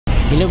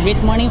Hello,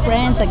 great morning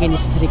friends. Again,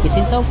 this is Ricky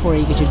Cinto for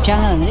YouTube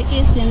channel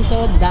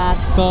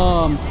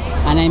rickycinto.com,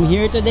 and I'm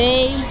here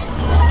today.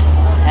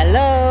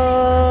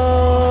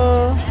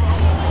 Hello!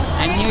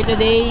 I'm here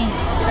today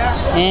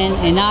in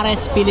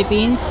MILLIONAIRES,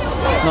 Philippines.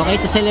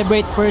 Okay, to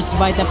celebrate First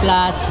VITA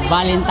Plus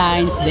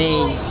Valentine's Day.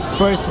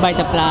 First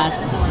VITA Plus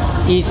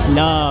is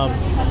love.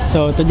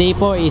 So today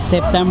po is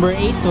September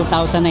 8,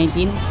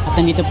 2019 at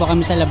nandito po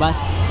kami sa labas.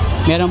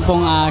 Meron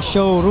pong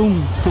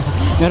showroom.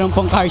 Meron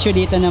pong car show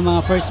dito ng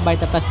mga First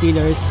VITA Plus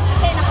dealers.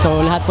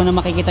 So lahat po na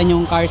makikita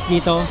nyong cars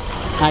dito,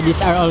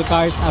 these are all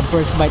cars of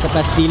First VITA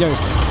Plus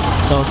dealers.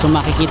 So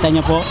makikita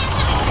nyo po.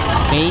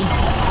 Okay,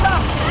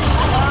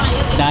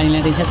 daanin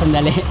natin siya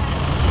sandali.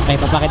 Okay,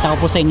 papakita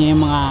ko po sa inyo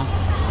yung mga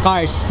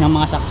cars ng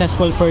mga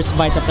successful First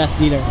VITA Plus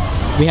dealer.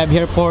 We have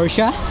here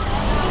Porsche.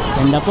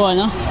 Ganda po,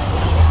 ano?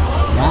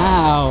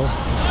 Wow.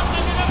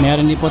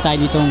 Meron din po tayo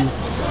ditong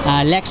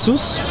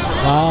Lexus.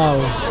 Wow,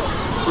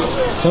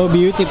 so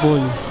beautiful.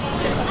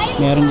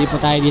 Meron din po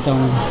tayo ditong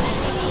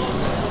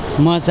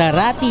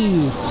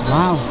Maserati.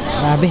 Wow,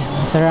 grabe,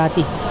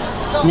 Maserati.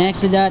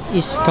 Next to that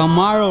is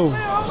Camaro.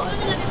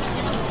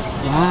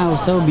 Wow,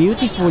 so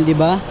beautiful, di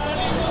ba?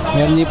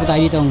 Meron din po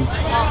tayo ditong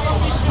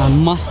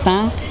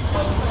Mustang.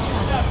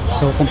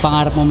 So kung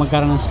pangarap mo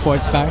magkaroon ng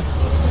sports car,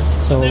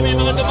 so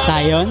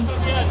Scion.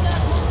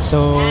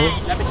 So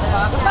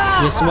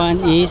this one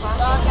is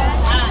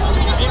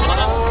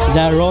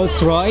the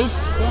Rolls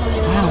Royce.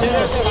 Wow.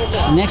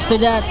 Next to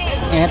that,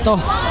 eto,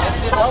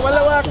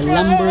 the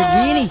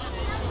Lamborghini.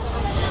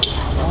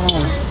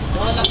 Wow.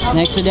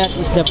 Next to that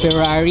is the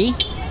Ferrari.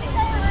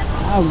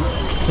 Wow,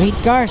 great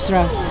cars,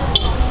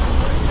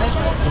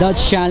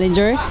 Dodge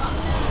Challenger.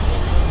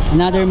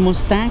 Another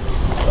Mustang.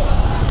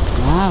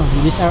 Wow,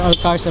 these are all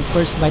cars of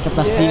First VITA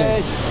Plus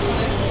dealers.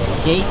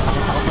 Okay,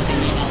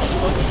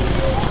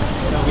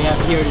 so we have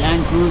here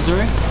Land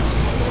Cruiser.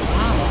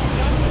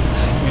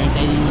 Meron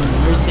tayong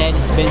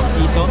Mercedes-Benz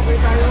dito.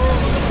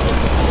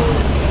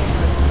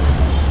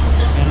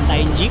 Meron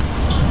tayong Jeep.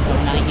 So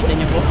nakikita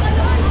nyo po.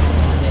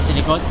 So dahil sa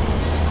likod.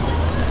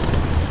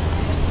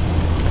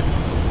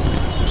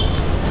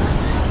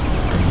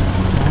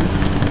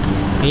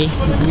 Okay,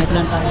 ingat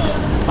lang tayo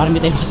para hindi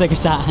tayo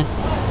masagasaan.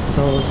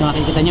 So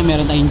nakikita nyo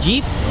meron tayong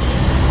Jeep.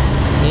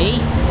 Okay,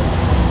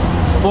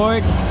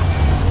 Ford,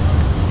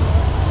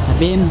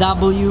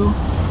 BMW,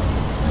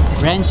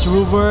 Range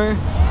Rover.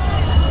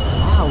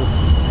 Wow.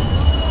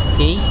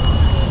 Okay,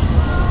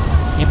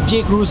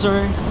 FJ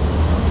Cruiser.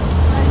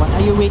 So what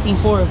are you waiting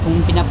for?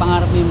 Kung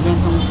pinapangarap mo yung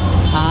ganitong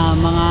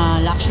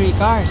mga luxury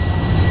cars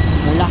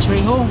or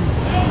luxury home,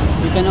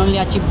 you can only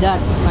achieve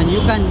that, and you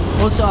can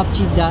also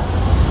achieve that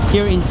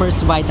here in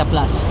First VITA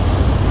Plus.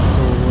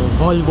 So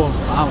Volvo,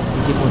 wow,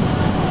 beautiful.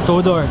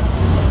 Tudor,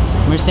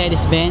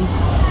 Mercedes-Benz,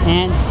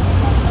 and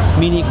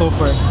Mini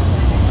Cooper.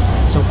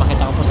 So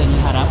pakita ko po sa inyo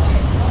yung harap.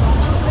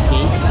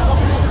 Okay,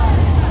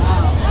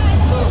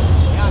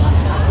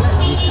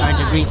 these are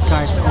the great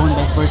cars owned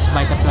by First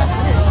VITA Plus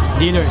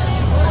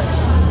dealers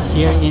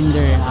here in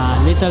their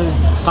little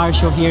car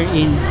show here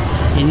in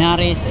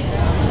MILLIONAIRES,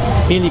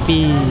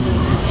 Philippines.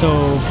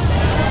 So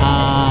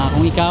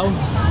kung ikaw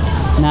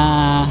na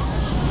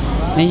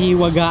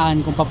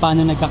nahihiwagaan kung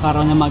paano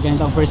nagkakaroon ng mga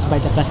ganitong First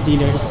VITA Plus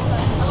dealers,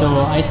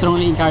 so I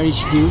strongly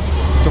encourage you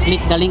to click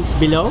the links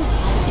below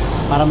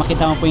para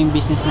makita mo po yung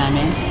business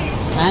namin.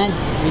 And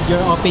with your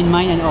open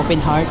mind and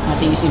open heart,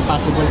 nothing is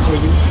impossible for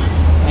you.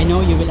 I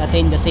know you will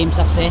attain the same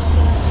success.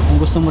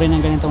 Kung gusto mo rin ng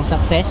ganitong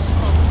success,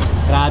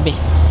 grabe,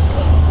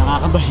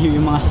 nakakabaliw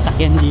yung mga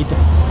sasakyan dito.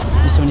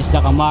 This one is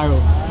the Camaro.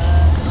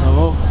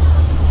 So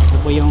ito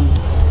po yung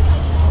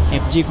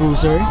FJ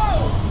Cruiser.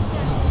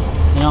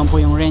 Yan po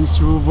yung Range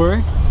Rover.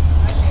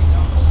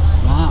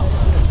 Wow,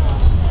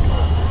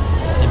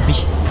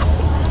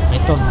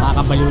 ito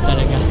nakakabaliw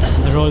talaga,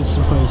 the Rolls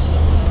Royce.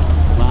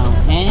 Wow,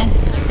 and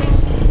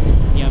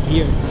we have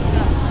here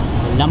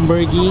the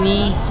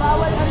Lamborghini,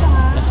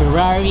 the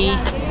Ferrari,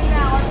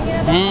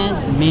 and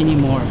many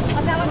more.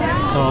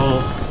 So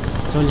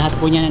lahat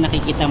po niya na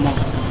nakikita mo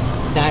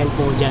dahil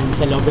po dyan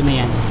sa logo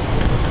na yan,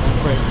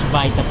 First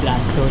VITA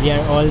Plus. So they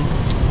are all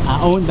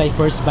owned by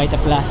First VITA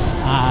Plus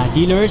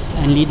dealers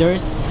and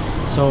leaders.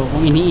 So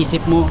kung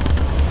iniisip mo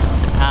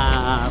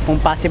kung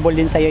possible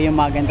din sa'yo yung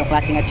mga ganitong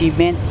klaseng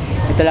achievement,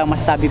 ito lang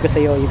masasabi ko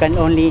sa'yo. You can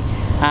only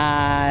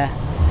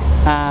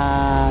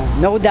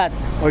know that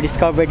or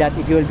discover that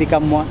if you will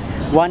become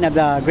one of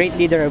the great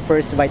leader of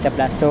First VITA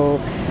Plus. So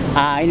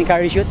I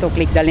encourage you to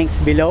click the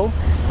links below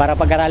para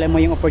pag-aralan mo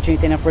yung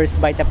opportunity ng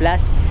First VITA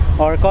Plus,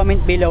 or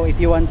comment below if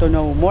you want to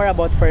know more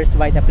about First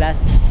VITA Plus.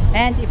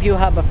 And if you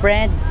have a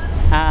friend,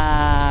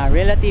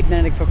 relative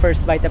na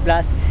nagfa-First VITA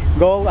Plus,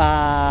 go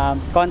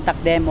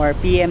contact them or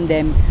PM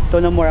them to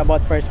know more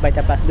about First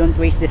VITA Plus. Don't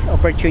waste this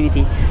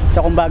opportunity.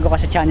 So kung bago ka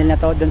sa channel na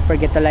to, don't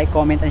forget to like,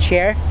 comment, and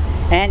share.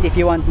 And if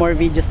you want more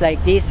videos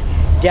like this,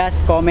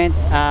 just comment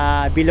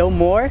below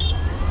more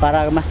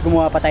para mas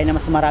gumawa pa tayo na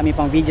mas marami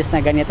pang videos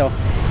na ganito.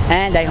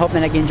 And I hope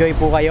na nag-enjoy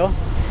po kayo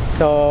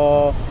So,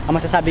 ang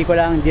masasabi ko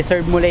lang,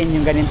 deserve mo rin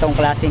yung ganitong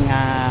klaseng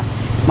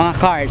mga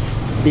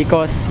cars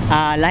because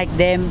like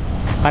them,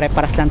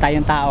 pare-paras lang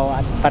tayong tao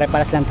at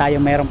pare-paras lang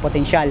tayong mayroong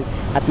potensyal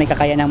at may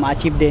kakayanang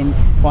ma-achieve din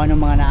kung anong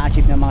mga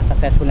na-achieve ng mga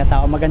successful na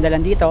tao. Maganda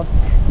lang dito,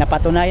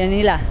 napatunayan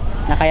nila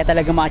na kaya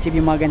talaga ma-achieve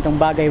yung mga ganitong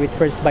bagay with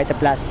First VITA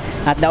Plus.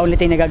 At the only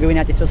thing na gagawin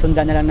natin,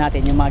 susundan na lang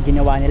natin yung mga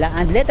ginawa nila.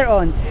 And later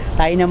on,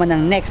 tayo naman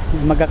ang next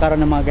magkakaroon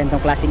ng mga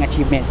ganitong klaseng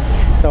achievement.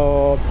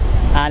 So,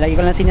 lagi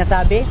ko lang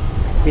sinasabi,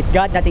 with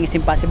God, nothing is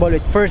impossible.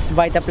 With First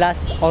VITA Plus,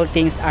 all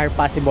things are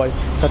possible.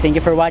 So, thank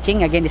you for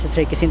watching. Again, this is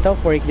Ricky Cinto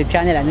for YouTube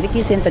channel and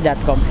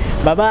rickycinto.com.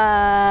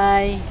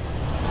 Bye-bye!